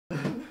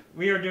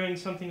we are doing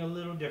something a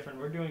little different.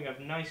 We're doing a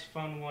nice,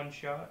 fun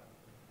one-shot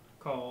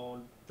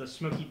called The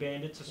Smokey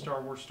Bandits, a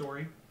Star Wars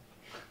story.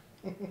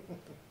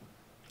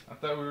 I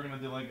thought we were gonna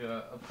do like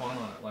a pun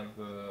on it, like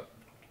the,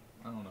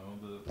 I don't know,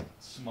 the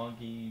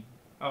smuggy.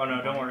 Oh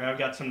no, don't worry. I've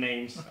got some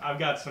names. Oh, he's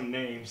got some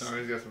names.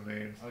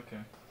 Okay.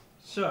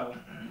 So,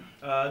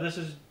 this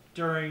is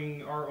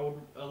during a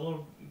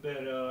little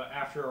bit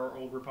after our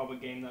Old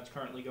Republic game that's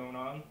currently going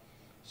on.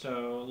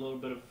 So a little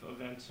bit of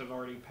events have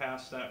already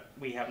passed that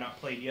we have not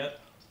played yet.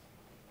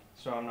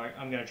 So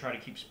I'm gonna try to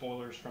keep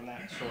spoilers from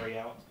that story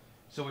out.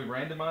 So we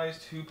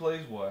randomized who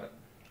plays what.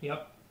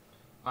 Yep.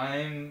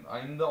 I'm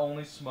the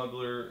only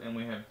smuggler, and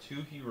we have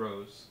 2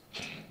 heroes.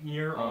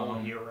 You're all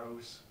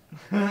heroes.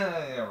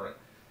 Yeah,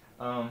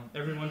 right.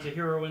 Everyone's a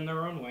hero in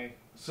their own way.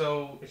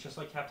 So It's just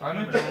like Captain I'm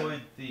a America. droid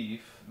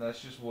thief.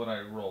 That's just what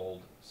I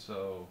rolled.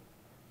 So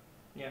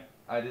Yeah.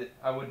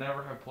 I would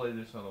never have played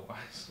this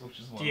otherwise, which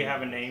is why. Do you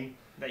have a name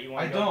that you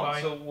want I to go don't.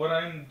 by? So what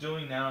I'm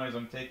doing now is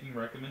I'm taking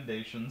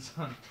recommendations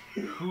on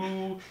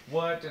who,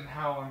 what, and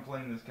how I'm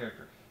playing this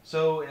character.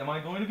 So am I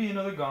going to be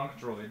another Gonk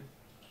droid,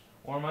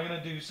 or am I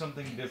going to do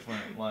something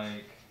different?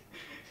 Like,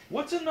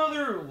 what's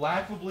another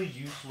laughably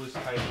useless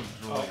type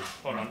of droid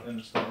hold on. in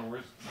the Star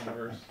Wars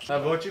universe? How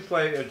about you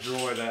play a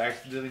droid that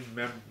accidentally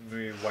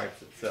memory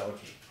wipes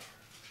itself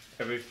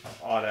every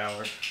odd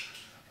hour?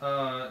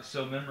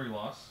 So memory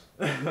loss.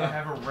 I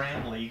have a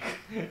RAM leak.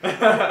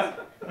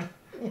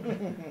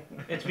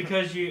 It's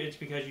because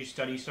you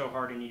study so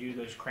hard and you do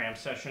those cram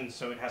sessions,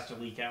 so it has to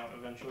leak out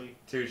eventually.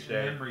 Touche.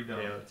 Memory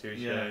dump. Yeah, touche.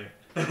 Yeah.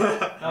 Like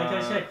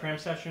I said, cram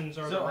sessions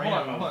are the So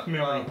RAM hold of on.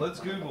 memory. Let's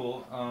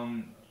Google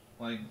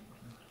like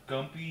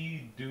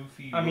Gumpy,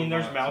 Doofy. I mean,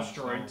 there's robots mouse in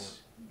Star droids. Wars.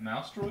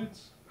 Mouse droids?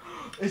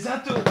 Is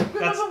that the?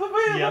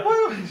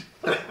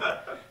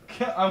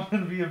 Yep. I'm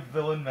gonna be a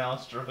villain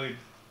mouse droid.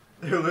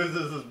 Who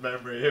loses his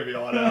memory every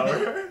odd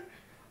hour?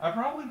 I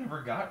probably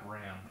never got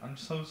RAM. I'm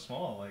so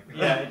small. Like.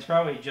 Yeah, it's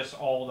probably just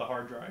all the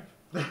hard drive.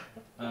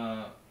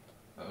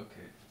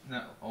 Okay.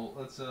 Now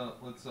let's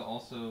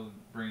also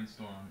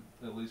brainstorm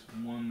at least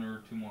 1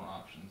 or 2 more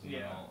options, and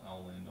then Yeah.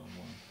 I'll land on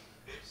one.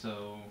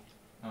 So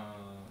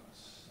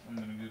I'm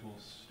gonna Google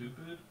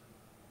stupid.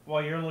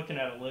 While you're looking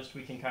at a list,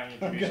 we can kind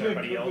of introduce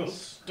everybody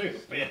else.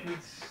 Stupid.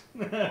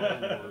 Star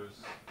Wars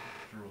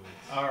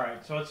droids. All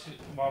right, so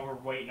while we're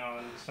waiting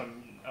on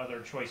some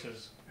other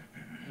choices,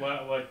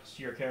 what's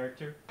your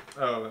character?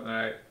 Oh,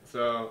 alright.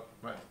 So,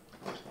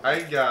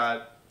 I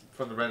got,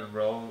 from the random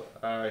roll,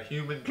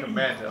 human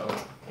commando.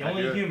 The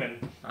only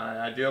human.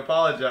 I do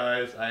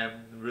apologize. I am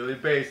really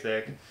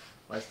basic.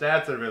 My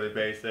stats are really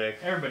basic.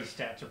 Everybody's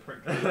stats are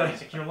pretty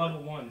basic. You're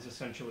level 1s,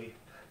 essentially.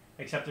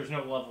 Except there's no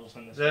levels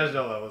in this There's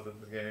game. no levels in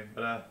this game,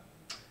 but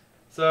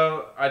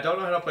so I don't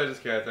know how to play this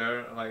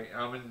character. Like,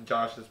 I'm in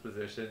Josh's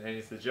position.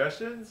 Any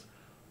suggestions,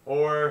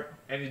 or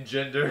any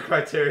gender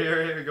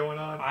criteria going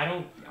on? I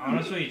don't.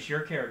 Honestly, it's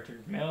your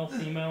character. Male,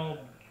 female,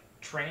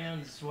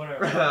 trans,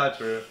 whatever.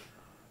 True.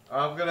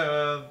 I'm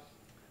gonna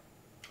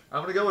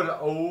go with an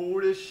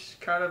oldish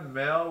kind of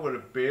male with a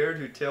beard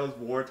who tells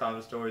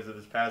wartime stories of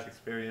his past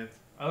experience.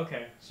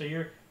 Okay, so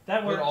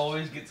that works. But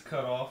always gets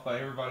cut off by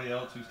everybody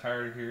else who's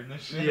tired of hearing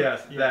this shit.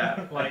 Yes, Yeah,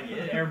 that. like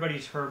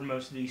everybody's heard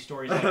most of these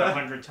stories like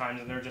 100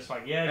 times, and they're just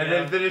like, yeah, And yeah.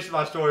 then finish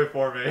my story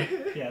for me.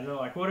 Yeah, they're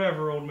like,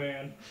 whatever, old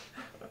man.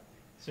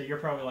 So you're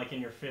probably like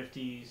in your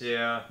 50s.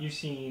 Yeah. You've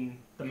seen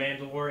The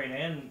Mandalorian,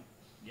 and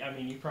I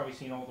mean, you've probably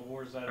seen all the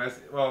wars that.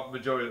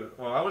 Majority.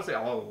 Well, I wouldn't say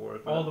all the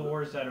wars. All the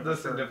wars that have the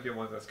occurred. significant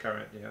ones that's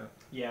current. Yeah.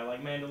 Yeah,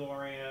 like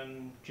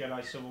Mandalorian,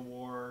 Jedi Civil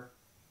War,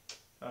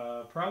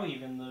 probably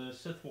even the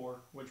Sith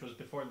War, which was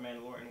before the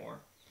Mandalorian War.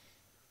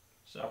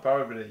 So I've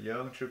probably been a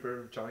young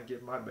trooper trying to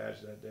get my badge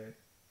that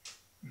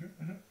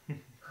day.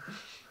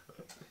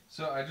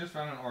 So I just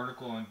found an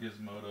article on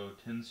Gizmodo,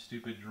 10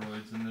 stupid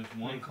droids, and there's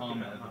one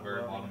comment at the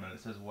very bottom, and it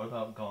says, "What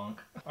about Gonk?"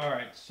 all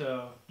right,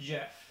 so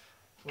Jeff,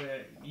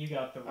 you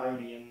got the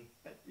Rhodian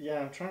Yeah,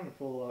 I'm trying to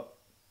pull up.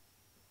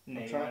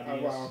 name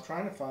I'm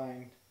trying to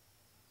find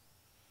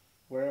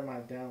where my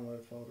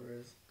download folder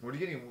is. What are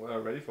you getting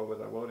ready for with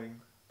that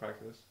welding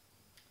practice?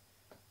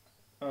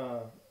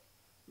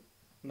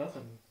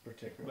 Nothing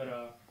particular.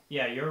 But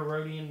yeah, you're a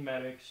Rhodian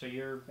medic, so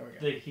you're There we go.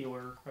 the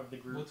healer of the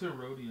group. What's a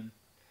Rhodian?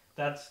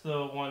 That's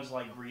the ones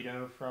like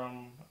Greedo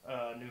from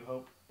New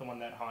Hope, the one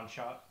that Han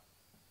shot.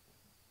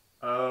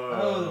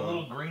 Oh, the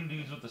little green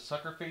dudes with the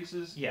sucker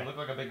faces? Yeah. They look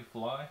like a big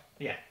fly?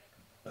 Yeah.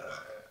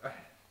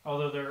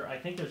 Although I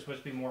think they're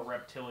supposed to be more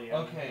reptilian.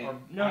 Okay.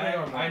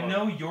 I I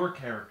know your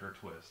character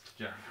twist,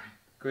 Jeffrey.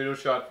 Guido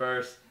shot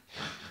first.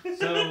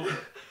 So,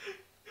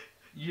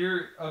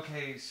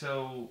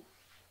 so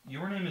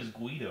your name is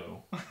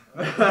Guido.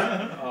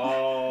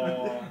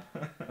 Oh.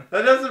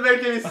 That doesn't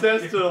make any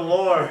sense to the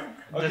lore.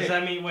 Does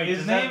that mean wait? His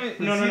does name that, is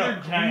no.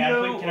 either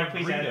Can I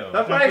please Greedo add? or That Can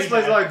I probably please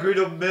explains add- why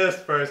Guido missed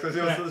first, because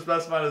he Can I- was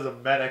specified as a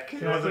medic. He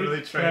Can I wasn't please,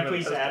 really trained. can I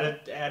please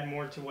as add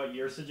more to what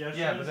your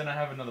suggestion Yeah, is? but then I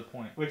have another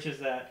point. Which is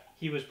that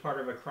he was part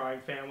of a crime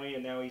family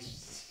and now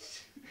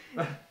he's.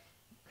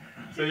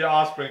 So your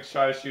offspring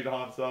tried to shoot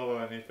Han Solo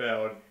and he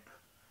failed.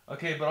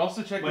 Okay, but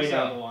also check Way this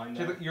down out. the line.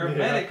 Check though. You're a Yeah.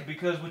 medic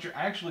because what you're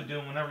actually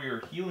doing whenever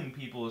you're healing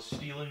people is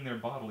stealing their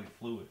bodily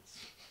fluids.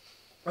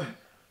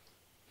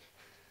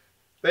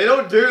 They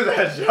don't do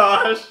that,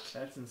 Josh.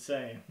 That's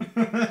insane.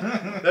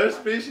 Their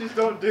species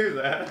don't do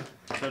that.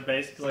 So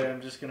basically,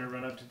 I'm just gonna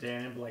run up to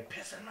Dan and be like,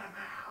 piss in my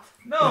mouth.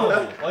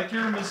 No, like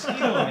you're a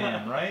mosquito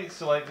man, right?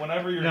 So like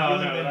whenever you're No,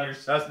 healing no, them, you're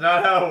That's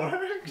not how it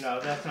works.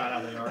 No, that's not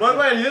how they are. But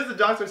wait, here's the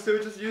doctor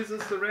who just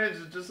uses syringe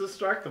to just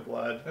extract the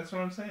blood. That's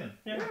what I'm saying.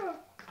 Yeah.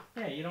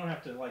 Yeah, you don't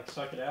have to like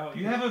suck it out.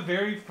 You have a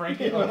very You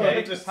don't okay.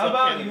 have to How suck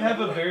about it you have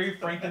a out. very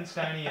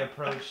Frankenstein-y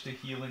approach to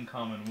healing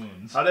common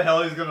wounds? How the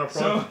hell he's gonna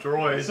approach So-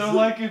 droids? So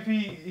like if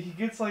he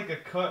gets like a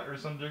cut or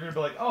something, you're gonna be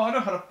like, oh, I know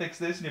how to fix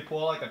this, and you pull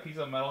out like a piece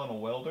of metal and a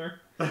welder.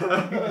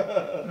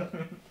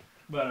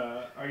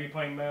 But are you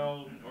playing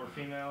male or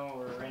female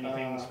or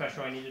anything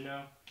special I need to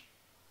know?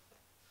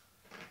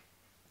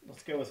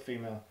 Let's go with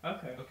female.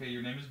 Okay. Okay,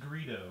 your name is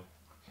Greedo.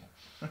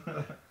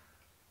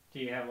 Do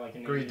you have like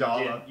an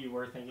Greedala. you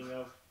were thinking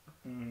of?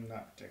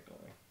 Not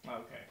particularly.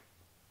 Okay.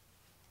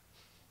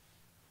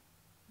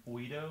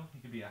 Guido, he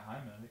could be a high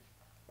medic.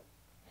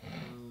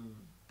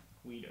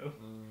 Guido.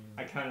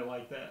 I kind of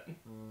like that.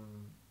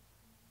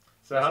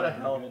 So how the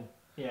That's hell? good.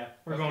 Yeah,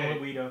 we're Okay. going with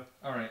Guido.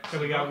 All right. So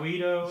we got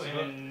Guido so-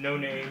 and no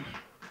name.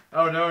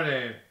 Oh, no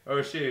name.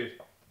 Oh, shoot.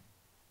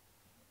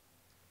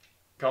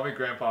 Call me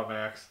Grandpa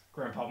Max.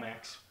 Grandpa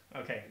Max.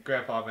 Okay.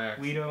 Grandpa Max.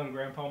 Guido and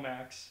Grandpa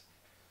Max.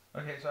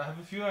 Okay, so I have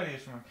a few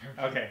ideas for my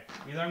character. Okay.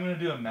 Either I'm gonna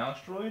do a mouse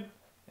droid,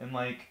 and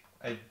like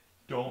I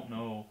don't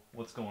know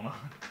what's going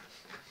on.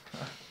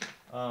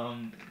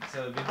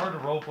 So it'd be hard to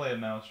roleplay a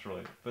mouse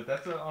droid, but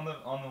that's on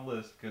the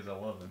list because I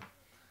love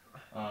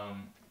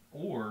him.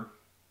 Or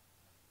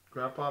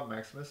Grandpa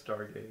Maximus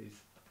Stargaze.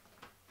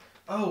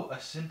 a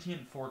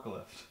sentient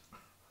forklift.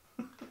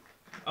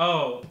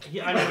 Oh,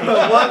 yeah, I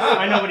know.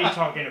 I know what he's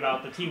talking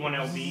about. The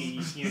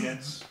T1LB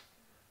units,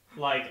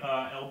 like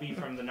LB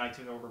from the Knights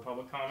of the Old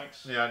Republic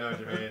comics. Yeah, I know what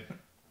you mean.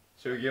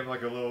 Should we give him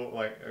like a little,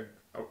 like,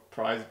 a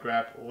prize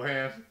grapple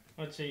hand?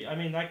 Let's see. I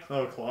mean that. A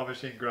little claw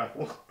machine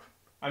grapple.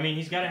 I mean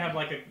he's got to have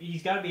like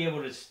he's got to be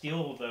able to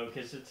steal though,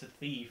 because it's a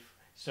thief.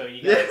 So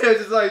you. Yeah, Got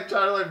just like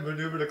trying to like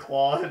maneuver the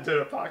claw into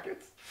the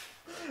pockets.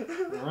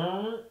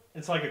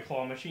 It's like a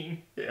claw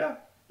machine. Yeah.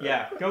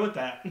 Yeah, go with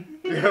that.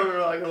 You have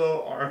like a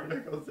little arm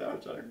that goes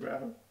down trying to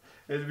grab him.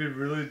 It'd be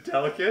really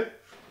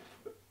delicate.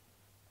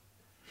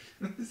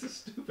 This is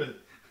stupid.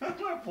 How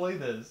do I play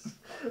this?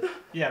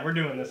 Yeah, we're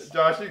doing this.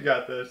 Josh, you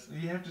got this.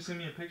 You have to send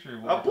me a picture.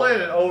 Of what I'm we're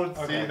playing an talking old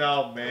Okay.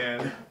 senile man.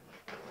 about.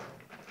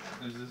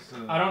 Is this?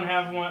 I don't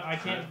have one. I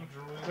can't.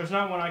 Droid? There's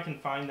not one I can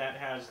find that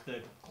has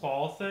the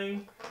claw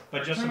thing. But Are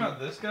you just talking about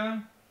this guy?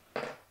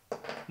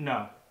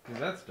 no, Cause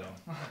that's dumb.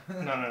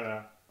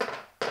 no.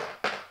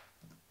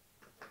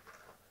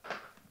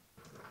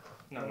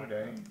 No, Oh, no.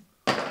 dang.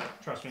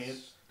 Trust me,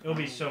 it'll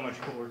be so much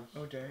cooler.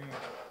 Oh, dang.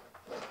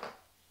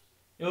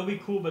 It'll be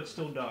cool, but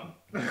still dumb.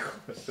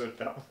 That's so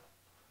dumb.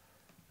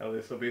 At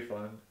least it'll be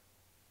fun.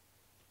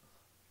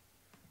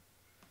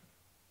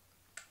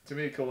 To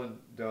me, cool and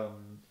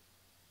dumb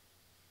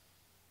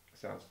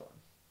sounds fun.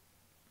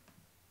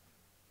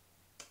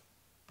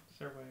 Is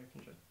there a way I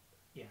can just...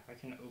 Yeah, I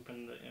can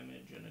open the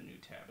image in a new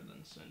tab and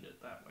then send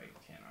it that way,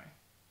 can't I? I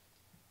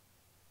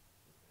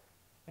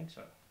think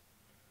so.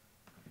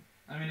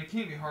 I mean, it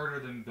can't be harder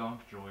than Gonk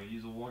Droid.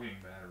 Use a walking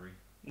battery.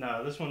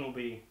 No, this one will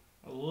be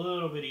a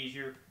little bit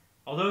easier.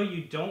 Although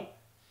you don't...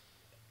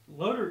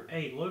 loader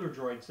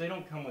droids, they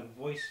don't come with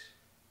voice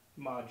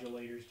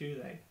modulators, do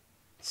they?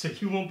 So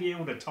you won't be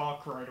able to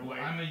talk right away.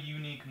 Well, I'm a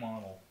unique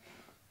model.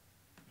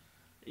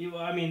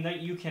 I mean,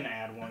 that you can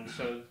add one,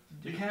 so...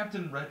 The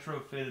captain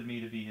retrofitted me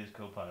to be his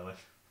co-pilot.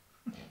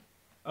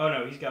 Oh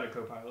no, he's got a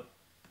co-pilot.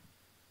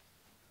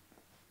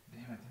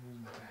 Damn it, that was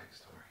my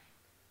backstory.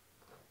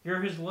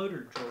 You're his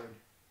loader droid.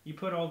 You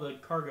put all the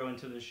cargo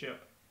into the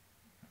ship.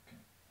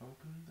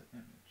 Open the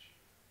image.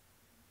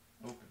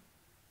 Open.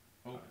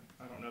 Open.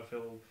 I don't know if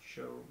it'll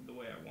show the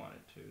way I want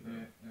it to. Though.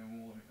 Yeah, it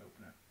won't let me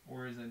open it.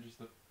 Or is that just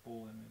the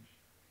full image?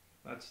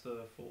 That's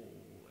the full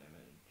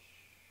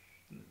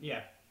image.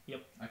 Yeah.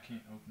 Yep. I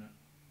can't open it.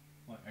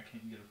 Like, I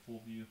can't get a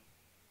full view.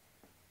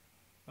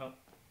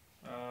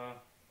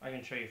 I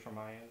can show you from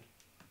my end.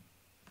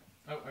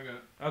 Oh, I got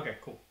it. Okay,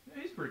 cool.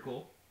 Yeah, he's pretty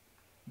cool.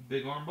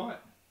 Big arm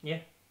butt. Yeah.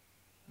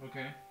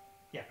 Okay.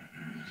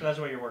 So that's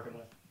what you're working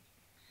with.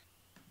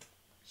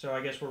 So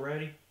I guess we're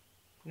ready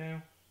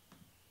now.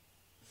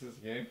 This is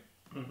a game?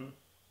 Mm-hmm.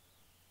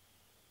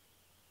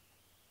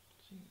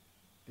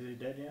 Is he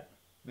dead yet?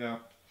 No.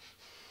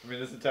 I mean,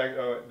 this attack.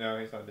 Oh, no,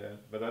 he's not dead.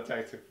 But that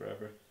attack took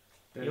forever.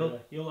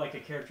 You'll like a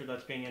character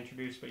that's being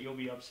introduced, but you'll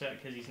be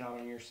upset because he's not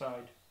on your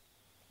side.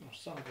 Oh,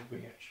 son of a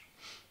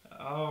bitch.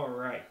 All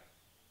right.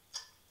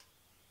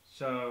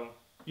 So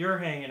you're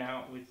hanging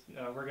out with.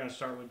 We're gonna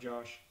start with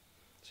Josh.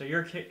 So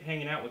you're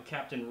hanging out with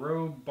Captain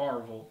Roe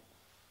Barvel.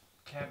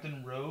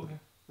 Captain Rogue?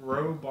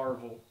 Roe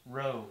Barvel.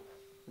 Roe.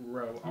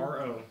 Roe.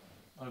 R-O.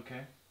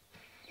 Okay.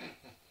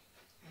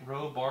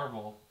 Roe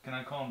Barvel. Can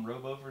I call him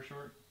Robo for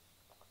short?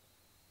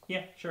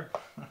 Yeah, sure.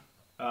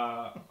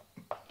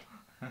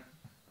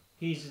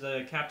 He's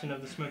the captain of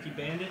the Smokey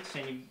Bandits,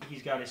 and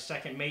he's got his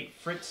second mate,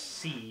 Fritz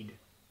Seed.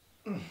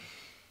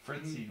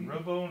 Fritzy.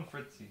 Robo and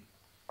Fritzy.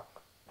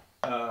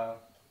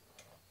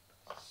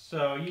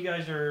 So you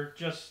guys are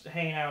just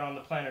hanging out on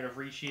the planet of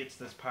Rishi. It's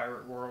this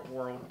pirate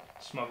world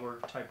smuggler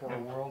type A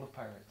world. world of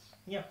pirates.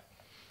 Yeah.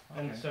 Okay.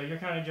 And so you're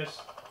kind of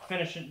just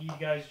finishing. You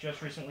guys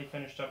just recently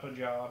finished up a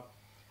job,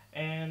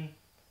 and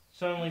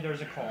suddenly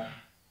there's a call.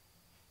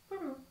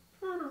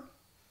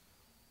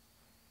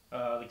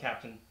 The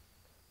captain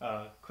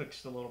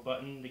clicks the little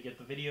button to get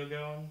the video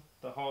going,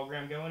 the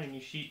hologram going, and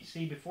you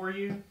see before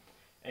you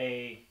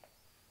a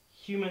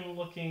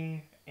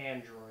human-looking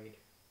android.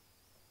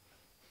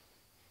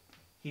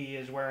 He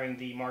is wearing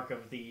the mark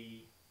of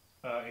the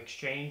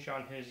exchange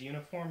on his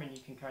uniform, and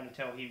you can kind of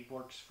tell he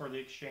works for the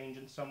exchange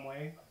in some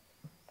way.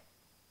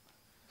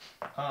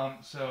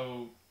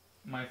 So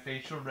my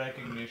facial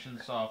recognition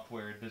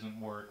software doesn't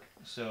work,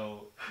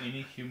 so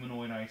any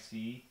humanoid I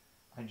see,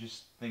 I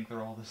just think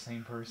they're all the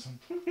same person.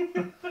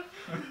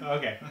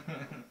 Okay.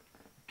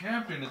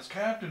 Captain, it's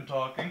Captain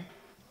talking.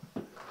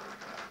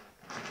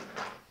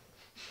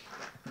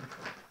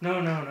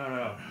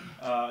 No.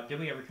 Did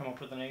we ever come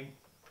up with a name?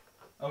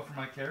 Oh, for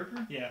my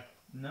character? Yeah.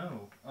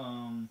 No.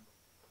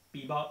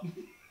 Bebop?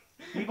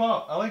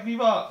 Bebop. I like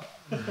Bebop.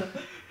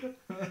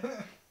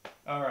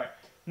 Alright.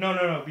 No,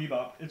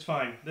 Bebop. It's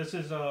fine. This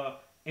is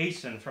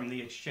Asen from the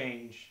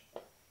exchange.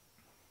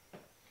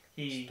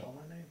 He...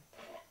 Stole my name.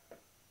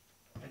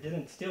 I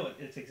didn't steal it.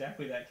 It's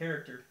exactly that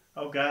character.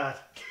 Oh God.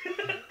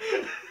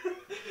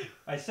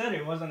 I said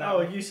it wasn't that Oh,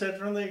 one. you said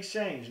from the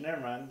exchange.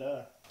 Never mind.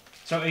 Duh.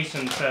 So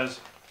Asen says,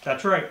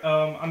 "That's right.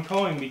 I'm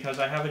calling because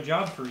I have a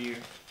job for you.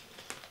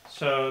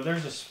 So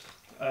there's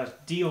a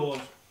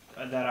deal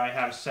that I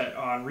have set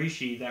on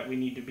Rishi that we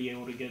need to be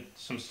able to get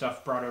some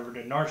stuff brought over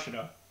to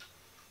Narshada.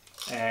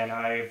 And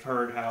I've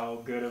heard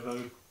how good of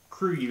a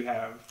crew you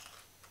have.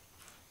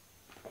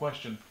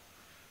 Question.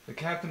 The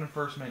captain and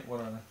first mate,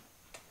 what are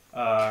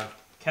they?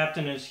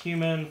 Captain is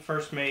human.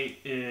 First mate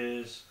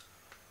is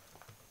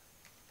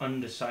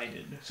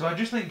undecided. So I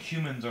just think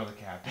humans are the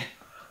captain.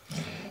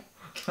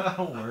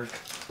 That'll work.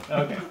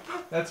 Okay.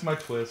 That's my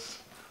twist.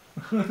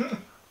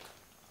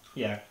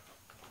 Yeah.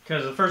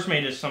 Because the first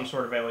mate is some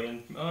sort of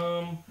alien.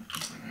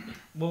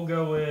 We'll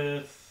go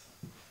with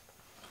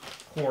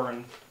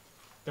Quarren.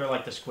 They're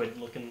like the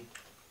squid-looking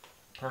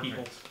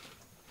people.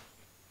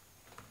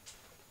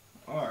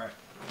 Alright.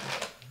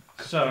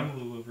 So...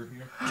 Cthulhu over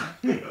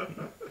here.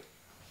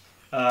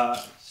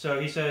 So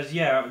he says,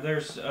 yeah,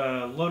 there's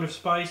a load of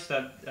spice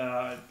that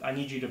I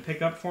need you to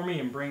pick up for me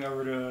and bring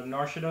over to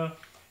Narshada.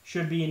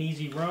 Should be an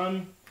easy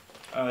run,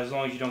 as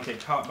long as you don't get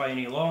caught by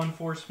any law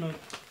enforcement.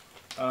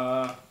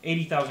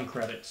 80,000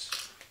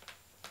 credits.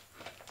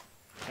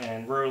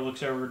 And Ro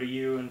looks over to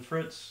you and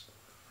Fritz.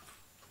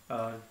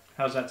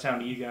 How's that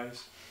sound to you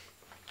guys?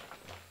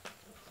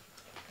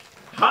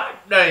 Hot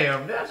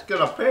damn, that's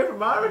gonna pay for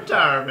my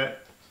retirement.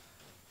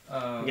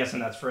 I'm guessing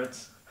that's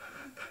Fritz.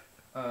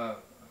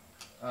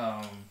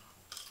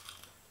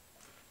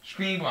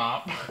 Screen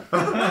wop.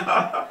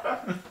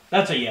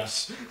 That's a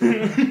yes.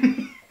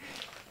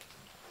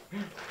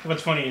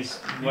 What's funny is...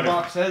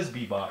 Bebop says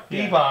bebop.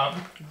 Yeah. Bebop.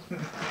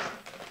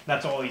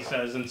 That's all he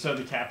says, and so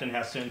the captain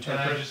has to And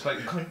interpret. I just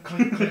like clink,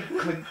 clink, clink,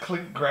 clink,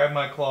 clink, grab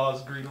my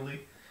claws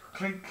greedily.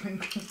 Clink,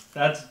 clink, clink.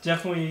 That's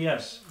definitely a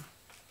yes.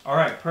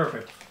 Alright,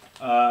 perfect.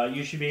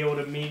 You should be able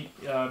to meet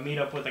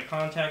up with a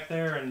contact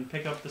there and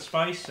pick up the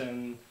spice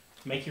and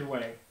make your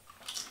way.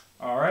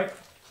 Alright.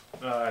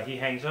 He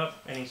hangs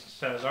up and he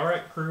says,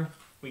 alright crew,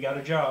 we got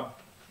a job.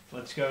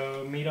 Let's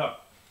go meet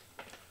up.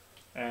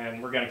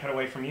 And we're going to cut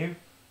away from you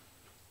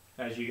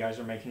as you guys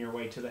are making your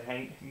way to the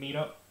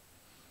meet-up.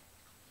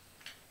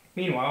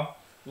 Meanwhile,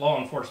 law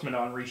enforcement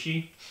on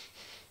Rishi.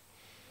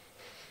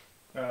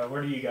 What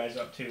are you guys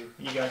up to?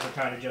 You guys are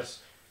kind of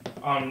just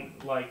on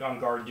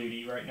guard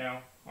duty right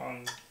now.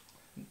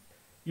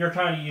 You're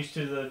kind of used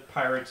to the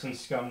pirates and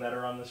scum that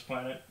are on this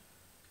planet,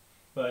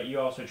 but you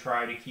also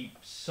try to keep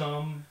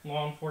some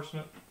law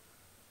enforcement.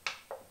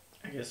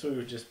 I guess we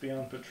would just be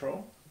on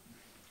patrol.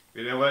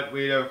 You know what,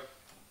 Guido?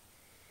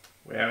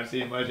 We haven't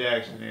seen much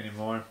action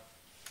anymore.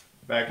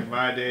 Back in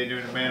my day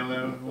during the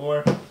Mandalorian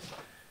War,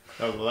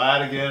 there was a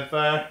lot of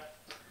gunfire,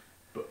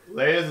 but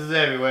lasers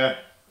everywhere.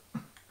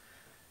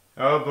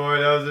 Oh boy,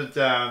 those are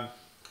times.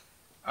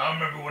 I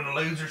remember when the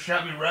laser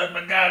shot me right in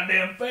my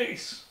goddamn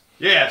face.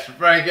 Yes,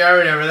 Frank, I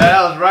remember that.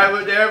 I was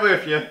right there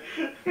with you.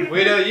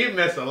 Guido, you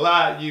missed a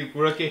lot, you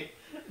rookie.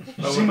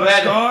 You see my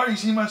scar? You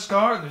see my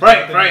scar? There's Frank,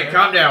 nothing Frank, there.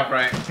 calm down,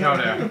 Frank. Calm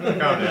down.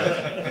 Calm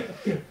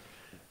down.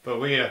 But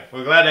we're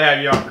glad to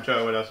have you on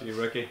patrol with us, you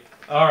rookie.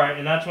 Alright,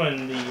 and that's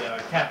when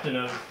the captain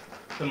of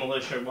the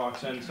militia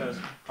walks in and says,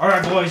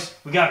 alright boys,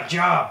 we got a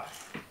job.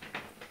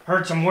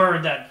 Heard some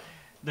word that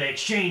the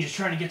exchange is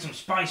trying to get some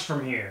spice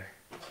from here.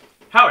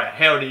 How the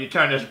hell do you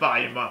turn this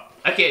volume up?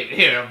 I can't even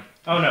hear him.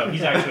 Oh no,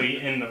 he's actually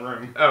in the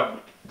room. Oh.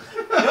 He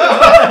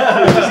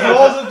just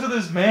goes up to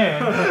this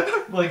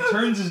man, like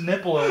turns his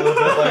nipple a little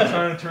bit, like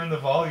trying to turn the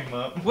volume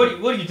up. What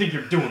do you think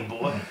you're doing,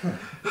 boy?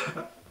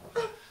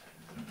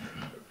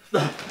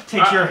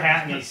 takes your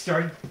hat and he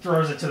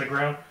throws it to the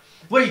ground.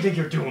 What do you think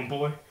you're doing,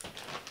 boy?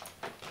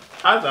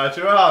 I thought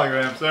you were a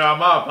hologram, sir.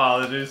 My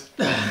apologies.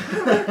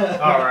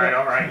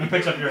 Alright. He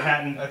picks up your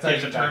hat and That's how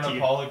gives you it turn back to up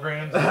you.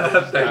 holograms.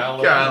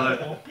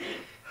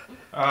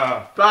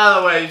 By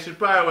the way, you should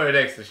probably wear an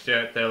extra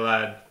shirt there,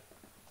 lad.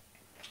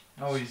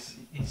 Oh, he's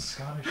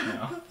Scottish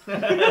now.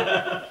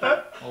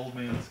 Old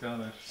man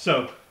Scottish.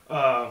 So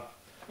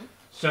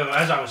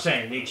as I was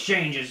saying, the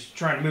exchange is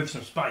trying to move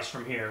some spice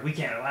from here. We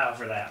can't allow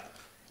for that.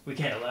 We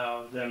can't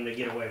allow them to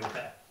get away with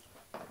that.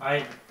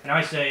 I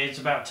say it's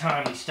about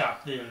time we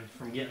stop them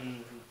from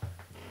getting...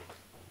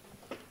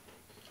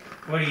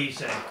 What do you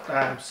say?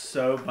 I'm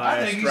so I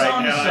biased think he's right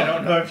onto now. I something.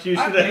 don't know if you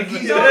should I think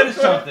have he's onto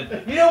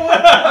something. You know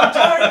what? I'm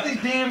tired of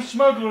these damn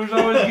smugglers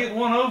always getting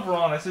one over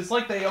on us. It's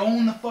like they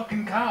own the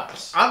fucking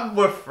cops. I'm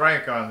with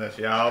Frank on this,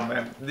 y'all,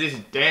 man. These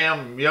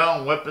damn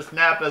young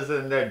whippersnappers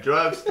and their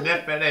drug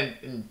sniffing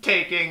and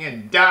taking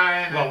and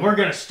dying. Well, we're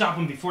gonna stop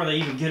them before they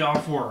even get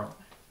off world.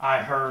 I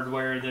heard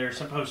where they're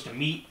supposed to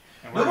meet.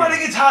 And Nobody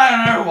gets high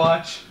on our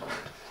watch.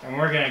 And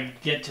we're gonna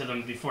get to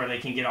them before they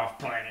can get off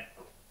planet.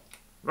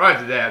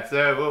 Roger that,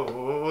 sir.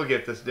 We'll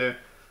get this done.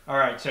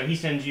 Alright, so he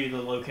sends you the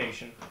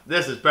location.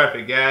 This is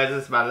perfect, guys.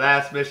 This is my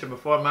last mission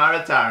before my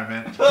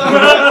retirement.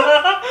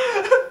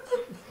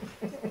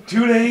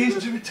 2 days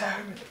to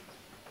retirement.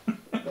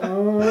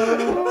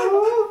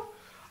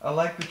 I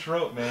like the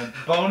trope, man.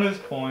 Bonus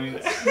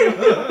points.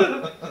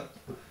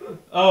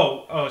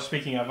 Oh,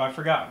 speaking of, I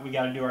forgot. We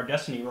gotta do our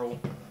destiny roll.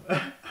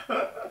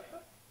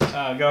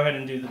 Go ahead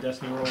and do the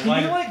destiny roll.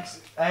 Can you, like,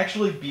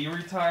 actually be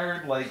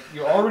retired? Like,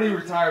 you're already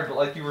retired, but,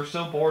 like, you were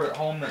so bored at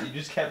home that you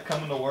just kept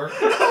coming to work?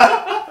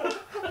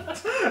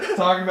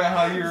 Talking about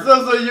how you're...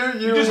 So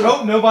you just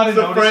hope nobody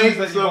notices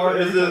that you've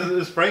already...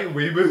 Is Frank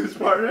Weeboo's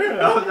partner?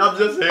 I'm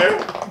just here.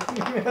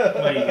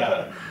 What do you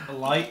got? A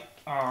light.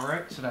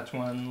 Alright, so that's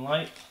one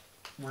light.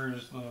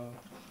 Where's the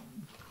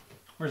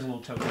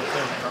little token?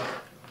 There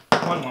we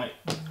go. One light.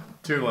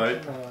 2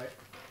 light.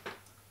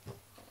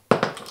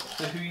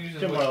 So who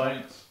uses Two which more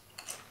lights?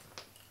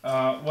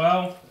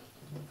 Well,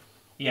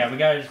 yeah, we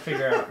gotta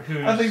figure out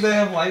who's... I think they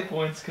have light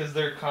points because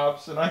they're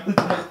cops and I have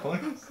light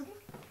points.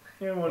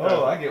 Yeah,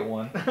 Oh, I get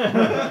one.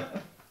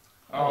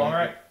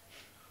 Alright.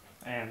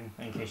 And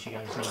in case you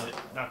guys need it,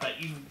 not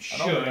that you I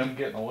don't think should. I'm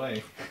getting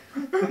away.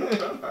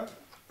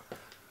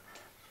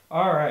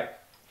 Alright.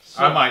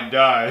 So, I might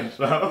die,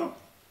 so...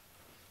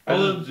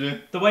 Well,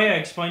 the way I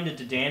explained it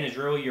to Dan is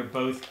really you're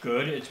both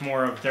good. It's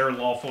more of their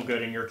lawful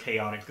good and your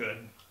chaotic good.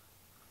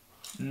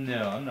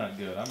 No, I'm not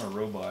good. I'm a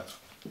robot.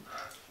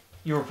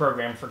 You were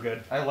programmed for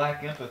good. I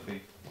lack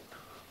empathy.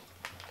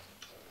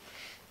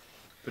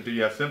 But do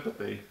you have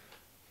sympathy?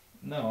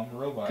 No, I'm a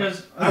robot.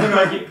 Because I would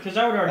argue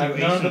I've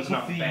none of Aeson's the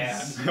not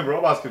bad. fees.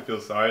 Robots can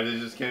feel sorry, they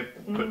just can't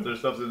put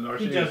themselves in our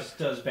He shoes. just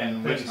does bad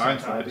And with things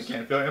hindsight, they sometimes.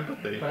 can't feel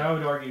empathy. But I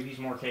would argue he's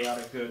more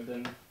chaotic good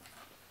than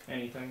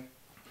anything.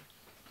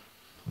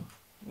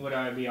 Would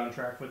I be on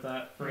track with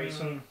that for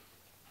Aeson?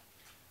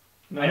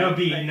 I know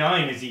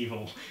B9 is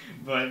evil,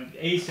 but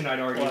Aeson I'd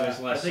argue is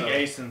I less think so.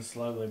 Aeson's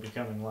slowly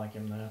becoming like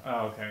him now.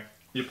 Oh, okay.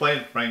 You're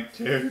playing Frank,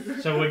 too.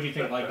 So would you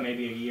think like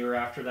maybe a year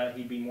after that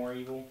he'd be more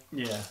evil?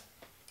 Yeah.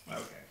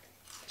 Okay.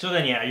 So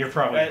then yeah, you're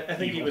probably I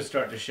think he evil. would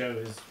start to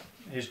show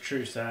his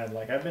true side.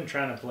 Like, I've been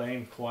trying to play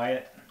him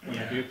quiet when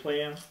I do play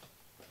him.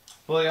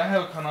 Well, like, I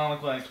have a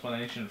canonical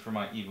explanation for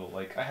my evil.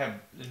 Like, I have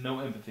no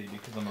empathy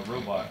because I'm a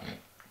robot.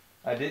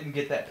 I didn't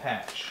get that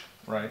patch,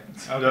 right?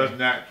 Does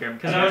not care.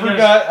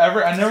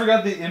 I never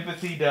got the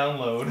empathy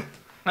download.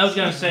 I was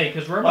gonna say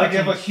because robots. Like,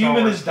 if in a human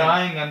Star is Wars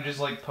dying, I'm just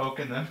like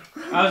poking them.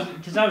 I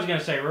was gonna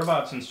say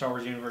robots in Star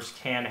Wars universe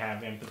can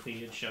have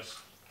empathy. It's just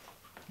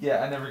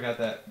Yeah, I never got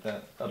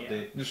that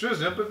update. You sure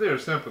it's empathy or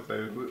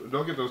sympathy?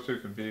 Don't get those two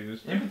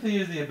confused.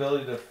 Empathy is the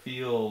ability to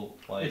feel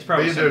like It's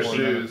probably Be in their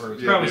sympathy. shoes.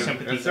 It's probably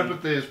sympathy And then.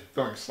 sympathy is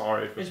feeling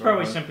sorry for it's someone.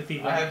 probably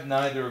sympathy. I have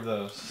neither of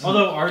those.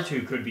 Although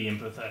R2 could be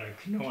empathetic,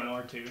 knowing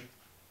R2.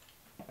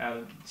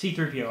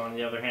 C3PO on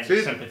the other hand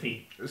is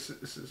sympathy.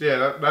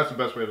 Yeah, that's the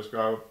best way to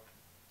describe it.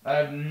 I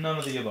have none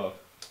of the above.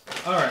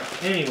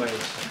 Alright,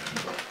 anyways.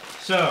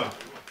 So,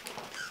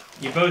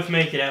 you both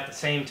make it at the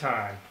same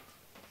time.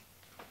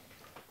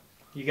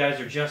 You guys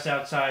are just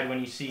outside when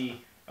you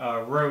see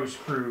Ro's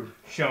crew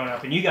showing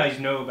up, and you guys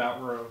know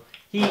about Ro.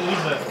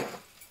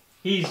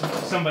 He's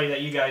somebody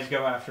that you guys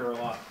go after a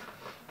lot.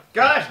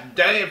 Gosh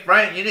dang it,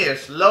 Frank, you need to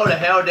slow the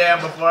hell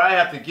down before I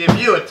have to give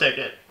you a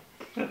ticket.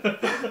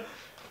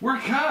 We're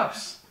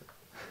cops.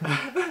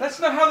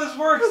 That's not how this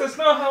works. That's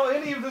not how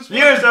any of this works.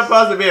 You're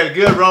supposed to be a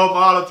good role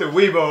model to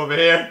Weebo over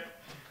here.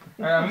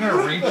 Alright, I'm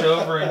gonna reach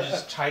over and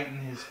just tighten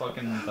his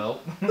fucking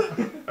belt.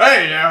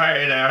 Hey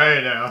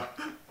now.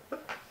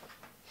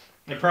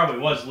 It probably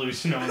was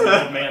loose, knowing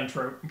the old man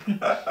trope.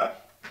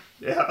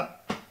 Yeah.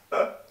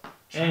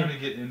 Trying to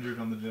get injured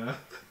on the job.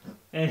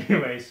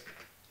 Anyways,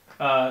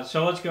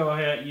 so let's go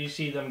ahead. You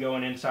see them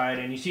going inside,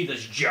 and you see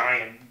this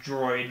giant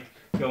droid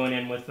going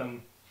in with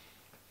them.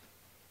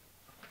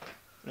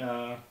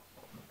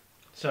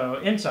 So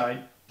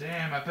inside.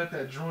 Damn, I bet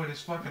that droid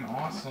is fucking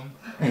awesome.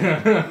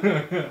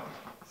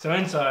 So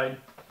inside,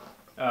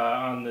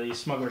 on the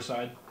smuggler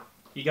side,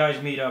 you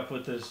guys meet up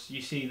with this.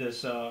 You see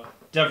this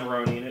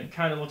Deveroni, and it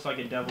kind of looks like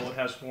a devil. It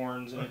has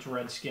horns and it's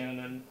red skin,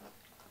 and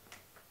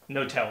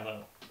no tail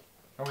though.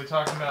 Are we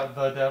talking about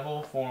the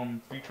devil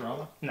from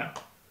Futurama? No.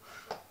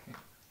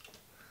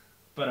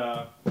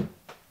 But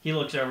he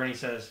looks over and he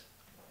says,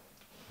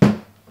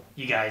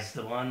 "You guys,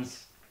 the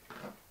ones."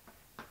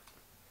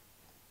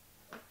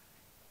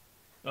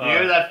 You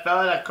hear that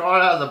fella that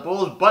crawled out of the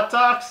bull's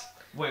buttocks?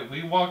 Wait,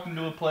 we walked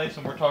into a place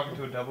and we're talking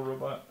to a devil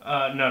robot?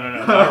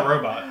 No, not a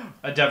robot.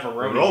 A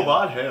Deveronian.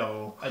 Robot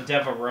hell. A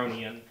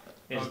Deveronian.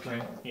 Is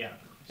Okay. Yeah.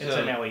 It's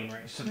So- an alien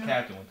race. So the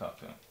captain will talk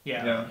to him.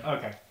 Yeah.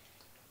 Okay.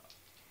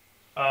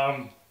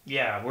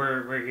 Yeah,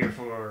 we're here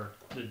for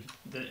the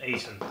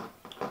ASIN.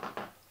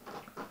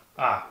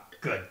 Ah,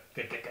 good.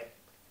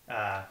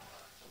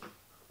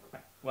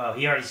 Well,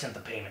 he already sent the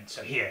payment,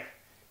 so here.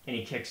 And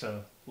he kicks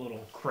a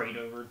little crate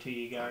over to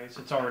you guys.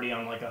 It's already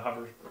on like a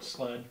hover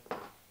sled,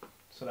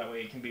 so that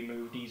way it can be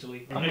moved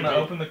easily. I'm gonna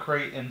open the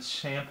crate and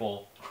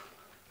sample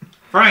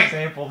Frank!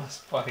 the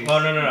spice. Oh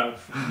no!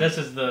 This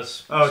is the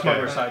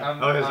smuggler side. I'm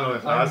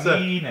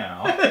me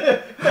now.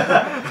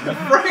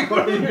 Frank,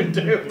 what are you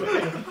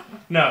doing?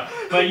 No,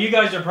 but you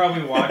guys are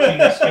probably watching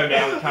this go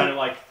down, kind of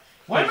like.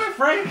 Why am I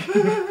Frank?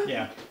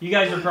 Yeah, you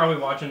guys are probably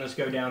watching this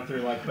go down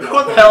through like.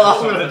 What the hell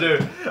I'm gonna do?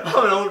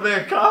 I'm an old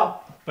man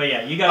cop. But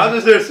yeah, you I'm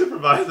guys. just here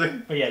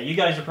supervising. But yeah, you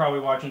guys are probably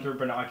watching through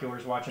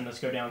binoculars, watching this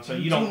go down, so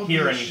you don't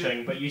hear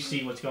anything, but you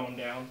see what's going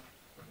down.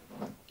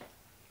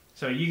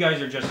 So you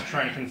guys are just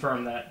trying to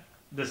confirm that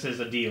this is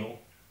a deal.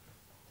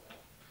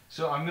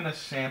 So I'm gonna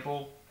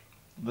sample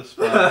the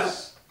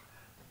spice,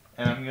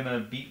 and I'm gonna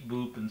beep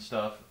boop and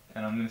stuff,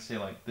 and I'm gonna say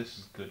like, "This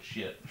is good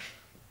shit."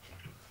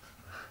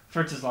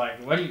 Fritz is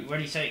like, "What do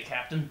you say,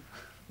 Captain?"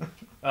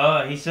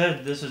 He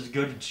said this is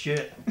good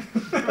shit.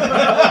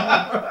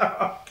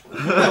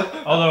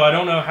 Although I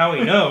don't know how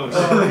he knows.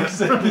 He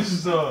said this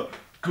is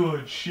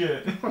good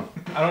shit.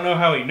 I don't know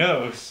how he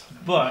knows,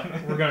 but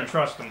we're gonna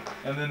trust him.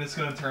 And then it's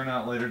gonna turn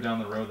out later down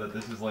the road that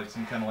this is like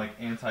some kind of like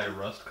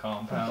anti-rust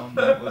compound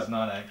that was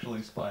not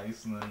actually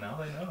spice, and then now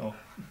they know.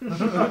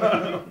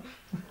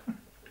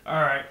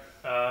 Alright,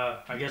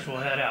 I guess we'll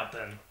head out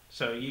then.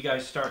 So you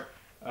guys start,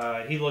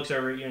 he looks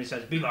over at you and he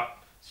says, "Bebop,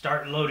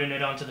 start loading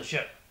it onto the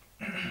ship."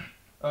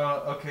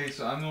 Okay,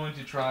 so I'm going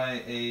to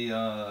try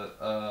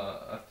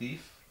a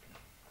thief,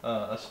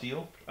 a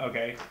steal.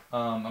 Okay.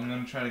 I'm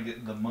gonna try to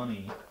get the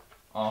money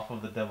off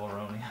of the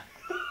Devilroni.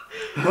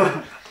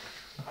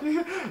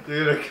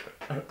 Dude,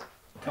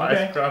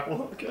 Okay.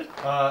 grapple. Okay.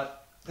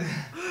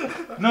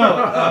 No,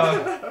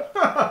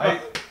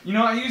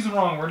 I used the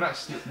wrong word, not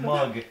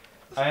mug.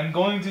 I am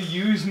going to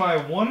use my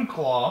one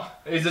claw.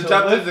 He's to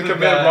attempted lift to the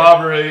commit guy.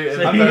 robbery in So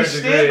the I'm gonna third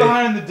stand degree.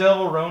 behind the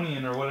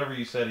Devilronian or whatever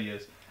you said he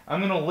is.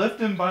 I'm gonna lift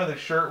him by the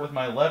shirt with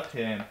my left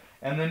hand,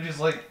 and then just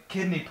like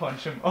kidney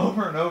punch him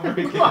over and over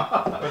again with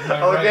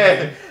my right Okay,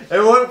 hand.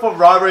 it went from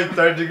robbery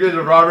third degree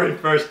to robbery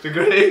first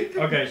degree.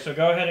 Okay, so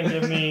go ahead and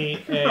give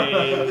me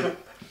a,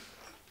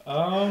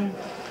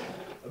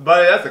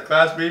 Buddy, that's a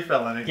class B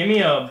felony. give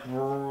me a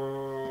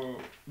brawl.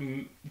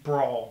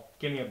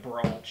 Give me a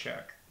brawl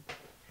check.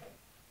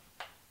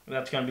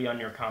 That's gonna be on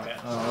your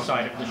combat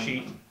side of the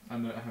sheet. I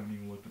haven't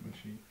even looked at my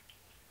sheet.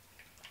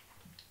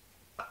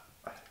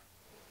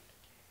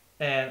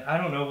 And I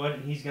don't know what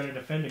he's going to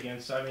defend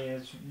against. I mean,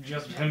 it's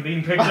just him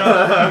being picked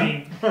up. I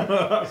mean,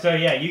 so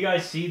yeah, you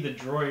guys see the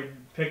droid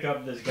pick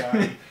up this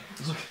guy.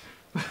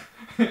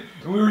 We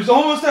were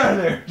almost out of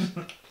there.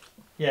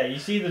 Yeah, you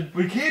see the...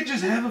 We can't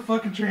just have a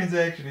fucking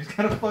transaction. He's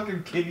got to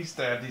fucking kidney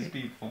stab these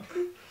people.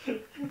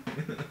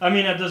 I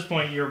mean, at this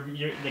point, you're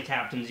the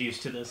captain's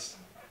used to this.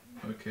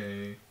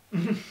 Okay.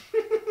 Hold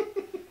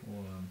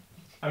on.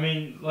 I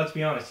mean, let's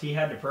be honest, he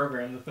had to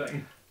program the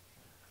thing.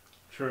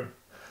 True.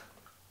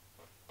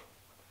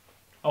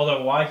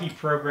 Although, why he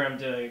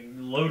programmed a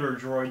loader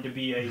droid to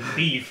be a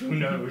thief, who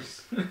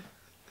knows?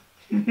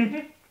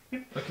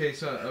 Okay,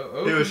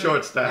 so He was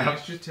short-staffed.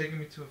 It's just taking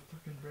me to a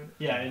fucking Reddit.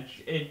 Yeah,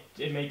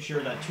 it made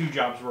sure that 2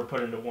 jobs were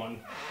put into 1.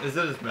 Is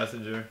it his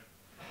messenger?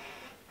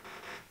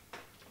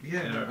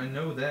 Yeah, no, I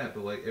know that,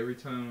 but like every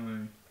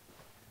time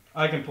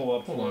I can pull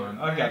up. Hold on,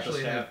 I've I got the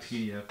actually have stats.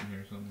 PDF in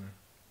here somewhere.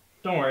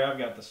 Don't worry, I've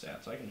got the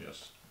stats. I can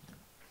just.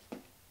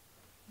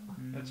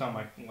 It's on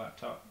my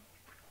laptop.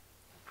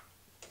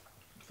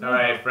 All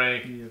right,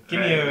 Frank. Give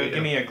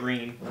me a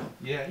green.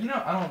 Yeah, you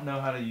know I don't know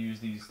how to use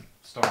these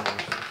Star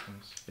Wars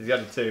systems. He's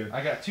got the 2.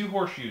 I got 2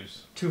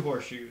 horseshoes. 2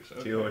 horseshoes.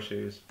 Okay. 2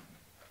 horseshoes.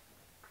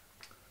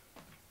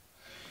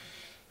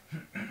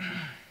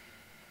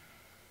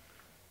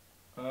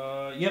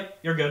 Yep,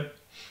 you're good.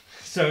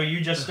 So you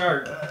just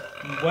start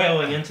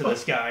wailing into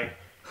this guy.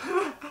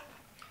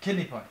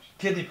 Kidney punch.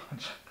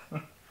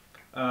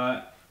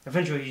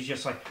 Eventually he's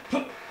just like,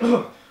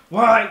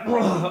 "Why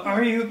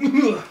are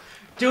you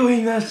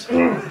doing this?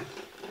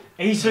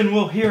 Asen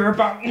will hear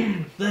about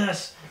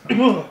this."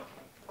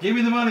 Give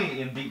me the money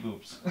in beat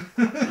boops.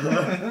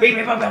 Beep,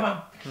 beep, bop, bop,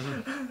 bop.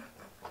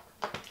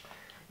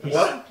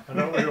 What? I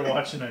thought we were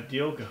watching a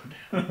deal go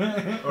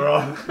down. We're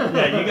all...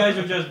 Yeah, you guys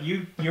are just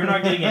you're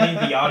not getting any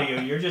of the audio.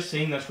 You're just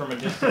seeing this from a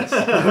distance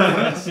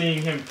and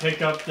seeing him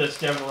pick up this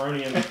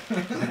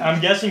Deveronian.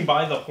 I'm guessing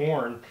by the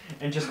horn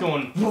and just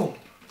going. Whoa,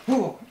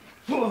 whoa,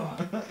 whoa.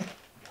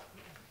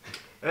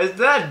 Is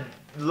that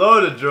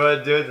loaded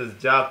droid doing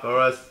this job for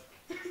us?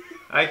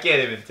 I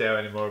can't even tell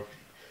anymore.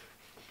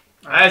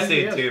 I think see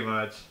he is. too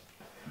much.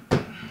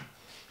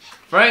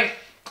 Frank,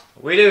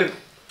 we do.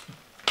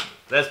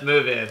 Let's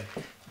move in.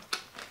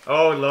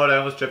 Oh Lord, I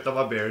almost tripped on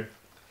my beard.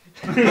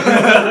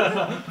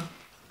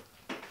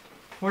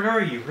 What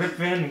are you, Rip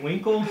Van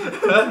Winkle?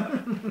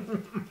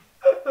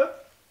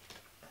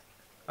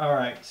 All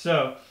right,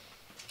 so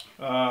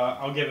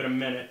I'll give it a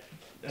minute.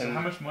 So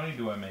how much money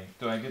do I make?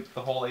 Do I get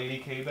the whole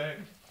 80K back?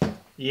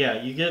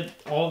 Yeah, you get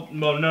all.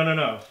 Well,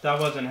 no. That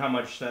wasn't how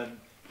much that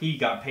he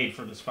got paid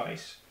for the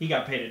spice. He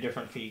got paid a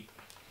different fee.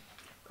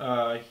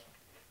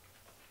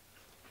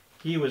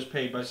 He was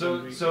paid by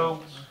somebody.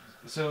 So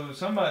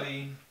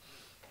somebody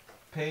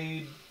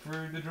paid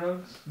for the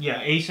drugs?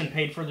 Yeah, Asen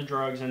paid for the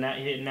drugs, and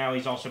now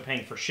he's also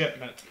paying for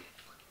shipment,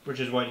 which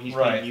is what he's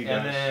Right, paying you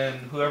guys. and then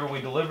whoever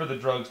we deliver the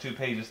drugs to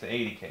pays us the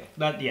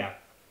 80K. Yeah.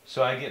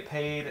 So I get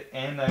paid,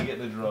 and I get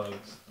the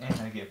drugs, and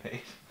I get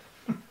paid.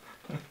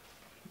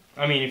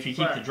 I mean, if you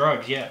keep the Right.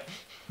 drugs, yeah,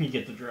 you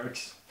get the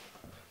drugs.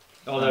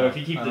 Although if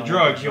you keep I the don't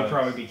drugs, want the you'll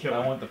drugs. probably be killed.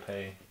 I want the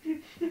pay.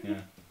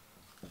 Yeah.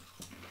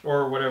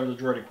 Or whatever the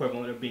droid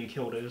equivalent of being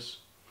killed is.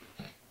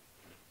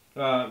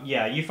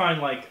 Yeah, you find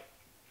like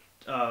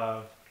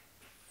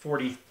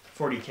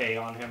 40K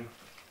on him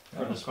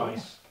for Oh, the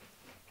spice.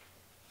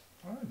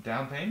 Cool. Alright,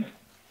 down payment.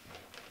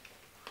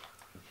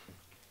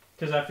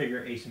 Because I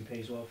figure Asen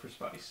pays well for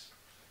spice.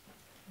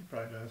 He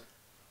probably does.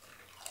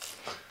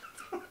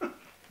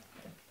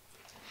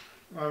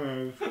 I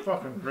mean, he's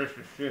fucking rich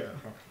as shit.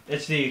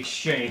 It's the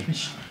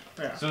exchange.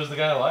 Yeah. So is the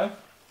guy alive?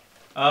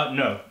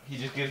 No. He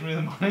just gives me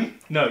the money?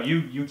 No,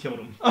 you killed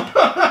him.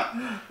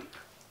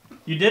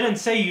 You didn't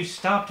say you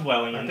stopped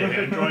welling I into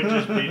think the him. droid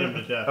just beat him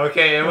to death.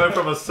 Okay, it went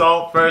from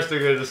assault first to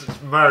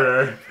just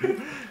murder.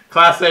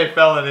 Class A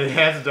felony,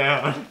 hands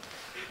down.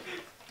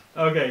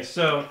 Okay,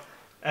 so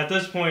at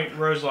this point,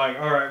 Ro's like,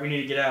 alright, we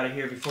need to get out of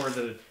here before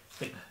the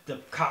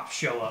cops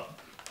show up.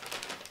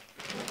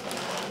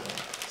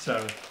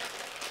 So,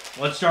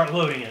 let's start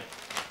loading it.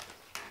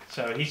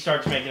 So he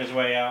starts making his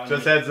way out.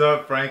 Just heads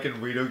up, Frank and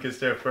Guido gets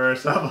there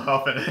first. I'm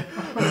hopping it.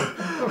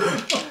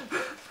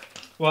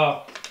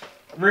 Well,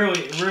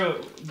 really,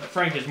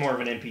 Frank is more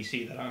of an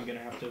NPC that I'm going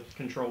to have to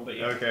control, but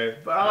yeah. Okay,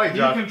 but I like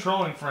You're Josh.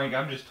 controlling Frank,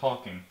 I'm just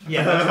talking.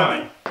 Yeah, that's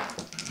fine.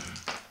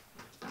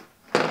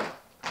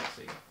 Let's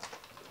see. 6,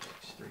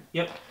 3.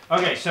 Yep.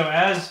 Okay, so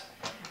as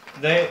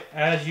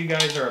you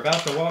guys are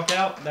about to walk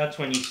out, that's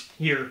when you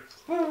hear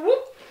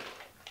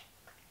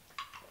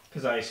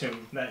because I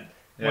assume that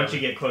once you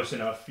get close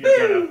enough,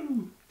 you're gonna.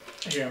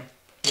 Yeah.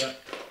 Yep.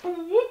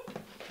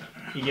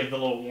 You give the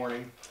little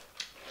warning.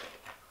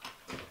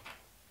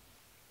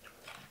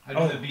 I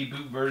do the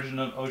beep-boop version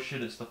of, oh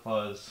shit, it's the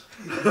fuzz.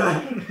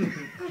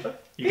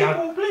 You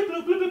got.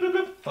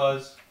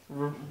 Fuzz.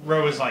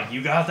 Ro is like,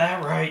 you got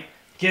that right.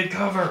 Get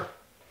cover.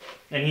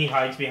 And he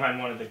hides behind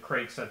one of the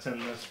crates that's in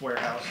this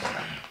warehouse,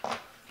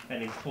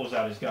 and he pulls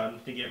out his gun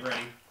to get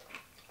ready.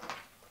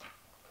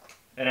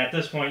 And at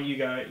this point, you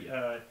got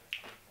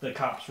the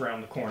cops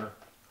around the corner.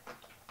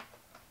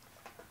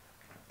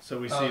 So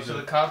we see Oh, so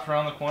the cops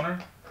around the corner?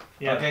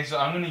 Yeah. Okay, so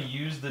I'm gonna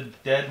use the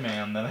dead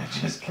man that I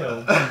just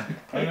killed.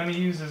 I'm gonna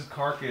use his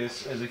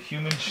carcass as a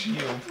human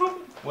shield.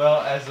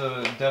 Well, as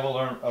a Devil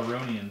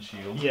Aronian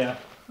shield. Yeah.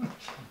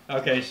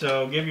 Okay,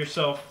 so give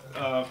yourself,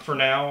 for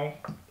now,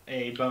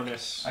 a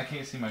bonus. I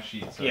can't see my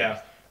sheet. So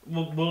Yeah.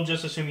 We'll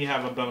just assume you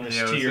have a bonus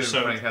Yeah, to let's your see if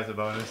soak. Frank has a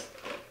bonus.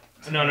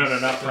 No,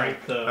 not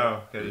Frank. The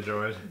Oh, okay, the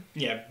droid.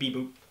 yeah,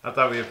 beep-boop. I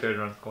thought we appeared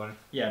around the corner.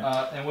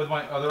 Yeah. And with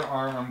my other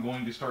arm, I'm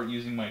going to start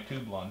using my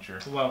tube launcher.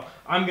 Well,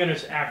 I'm gonna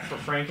act for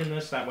Frank in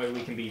this. That way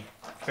we can be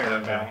fair and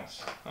Okay.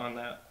 balanced on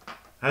that.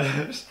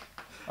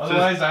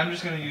 Otherwise, I'm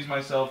just gonna use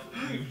myself,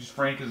 use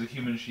Frank as a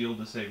human shield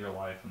to save your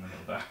life, and then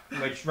he'll die.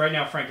 Which right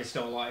now Frank is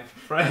still alive.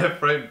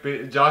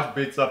 Josh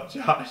beats up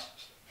Josh.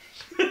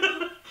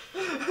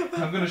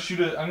 I'm gonna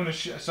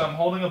so I'm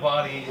holding a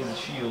body as a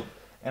shield,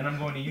 and I'm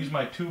going to use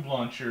my tube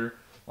launcher.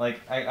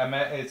 Like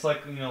it's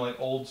like, you know, like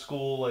old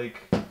school,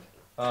 like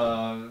what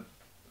are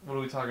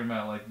we talking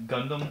about? Like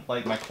Gundam.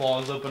 Like my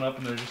claws open up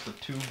and there's just a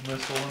tube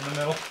missile in the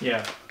middle.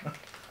 Yeah.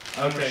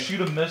 I'm gonna Okay.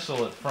 shoot a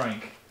missile at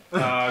Frank.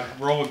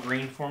 Roll a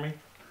green for me.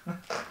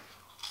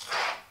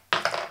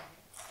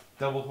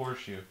 Double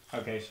horseshoe.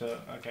 Okay,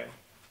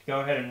 go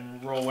ahead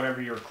and roll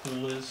whatever your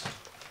cool is.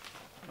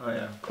 Oh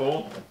yeah,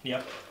 cool.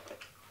 Yep.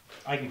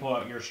 I can pull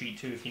out your sheet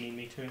too if you need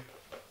me to.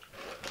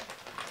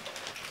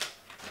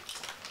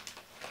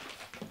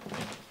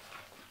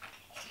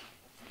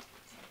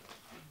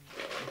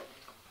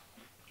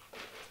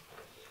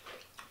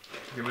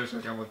 Give me a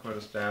second, I'm looking for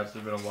the stats. It's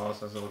been a while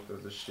since I looked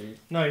at the sheet.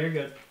 No, you're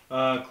good.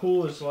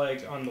 Cool is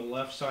like on the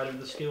left side of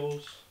the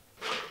skills.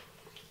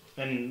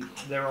 And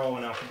they're all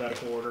in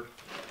alphabetical order.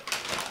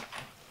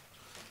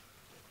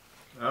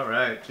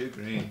 Alright, 2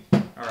 green.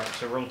 Alright,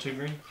 so roll 2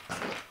 green.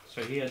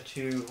 So he had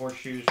 2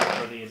 horseshoes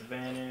for the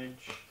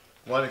advantage.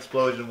 1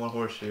 explosion, 1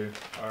 horseshoe.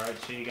 Alright,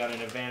 so you got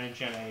an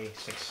advantage and a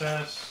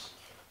success.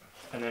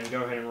 And then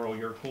go ahead and roll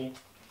your pool.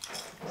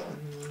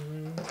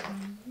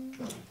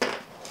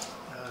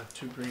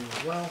 2 green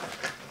as well.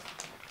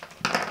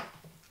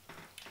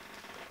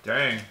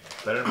 Dang,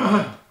 better than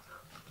mine.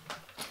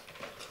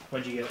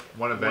 What'd you get?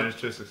 1 advantage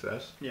to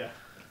success. Yeah.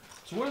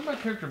 So what is my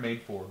character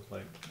made for?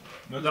 Like,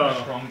 what's No.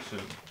 my strong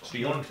suit?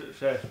 Steel? 1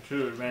 success,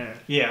 2 advantage.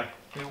 Yeah.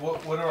 Okay,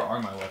 what are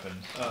my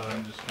weapons?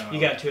 I'm just kind of. You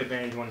got 2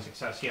 advantage, 1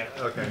 success, yeah.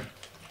 Okay.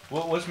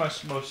 What's my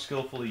most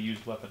skillfully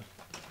used weapon?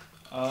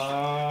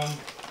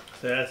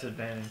 So that's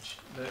advantage.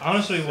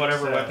 Honestly,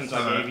 whatever Success. weapons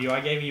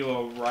I gave you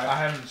a I rifle.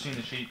 haven't seen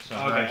the sheet, so.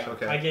 Okay. Nice,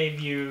 okay. I gave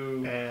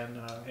you And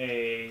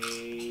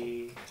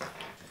a.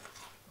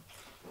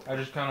 I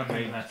just kind of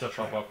made that stuff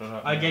up.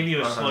 I gave you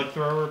a Uh-huh. slug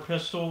thrower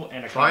pistol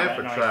and a Triumph combat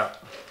or knife.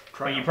 trap?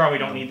 But you probably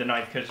don't need the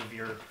knife because of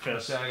your So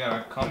fist. I got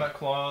a combat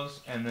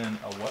claws and then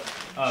a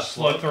what?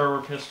 Slug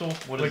thrower pistol.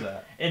 What is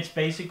that? It's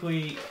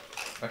basically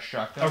A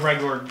shotgun?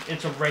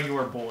 It's a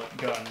regular bullet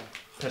gun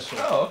pistol.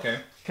 Oh, okay.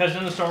 Because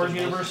in the Star Wars It's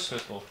a universe,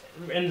 pistol.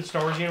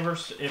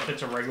 if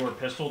it's a regular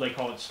pistol, they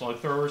call it slug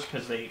throwers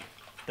because they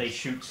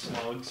shoot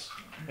slugs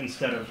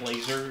instead of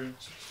laser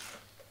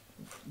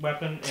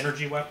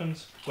energy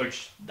weapons,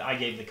 which I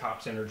gave the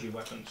cops energy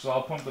weapons. So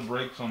I'll pump the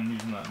brakes on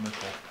using that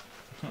missile.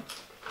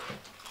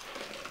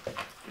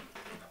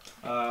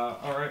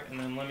 Alright, and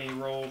then let me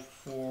roll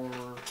for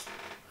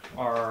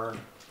our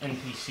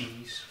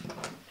NPCs.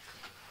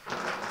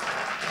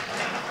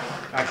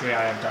 Actually,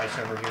 I have dice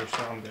over here,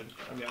 so I'm good.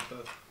 I've got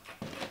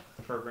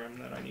the program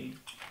that I need.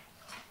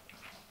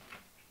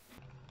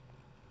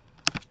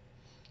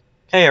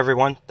 Hey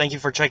everyone, thank you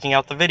for checking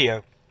out the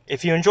video.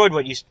 If you enjoyed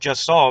what you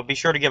just saw, be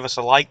sure to give us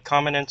a like,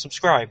 comment, and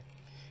subscribe.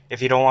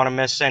 If you don't want to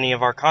miss any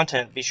of our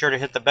content, be sure to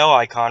hit the bell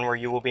icon where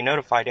you will be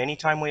notified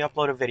anytime we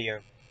upload a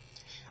video.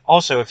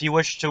 Also, if you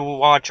wish to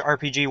watch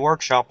RPG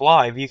Workshop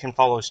live, you can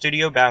follow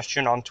Studio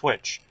Bastion on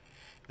Twitch.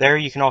 There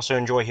you can also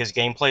enjoy his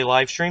gameplay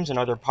live streams and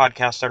other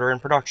podcasts that are in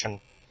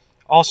production.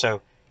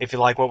 Also, if you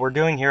like what we're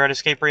doing here at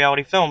Escape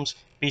Reality Films,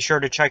 be sure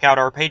to check out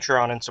our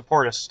Patreon and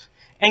support us,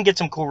 and get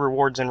some cool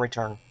rewards in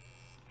return.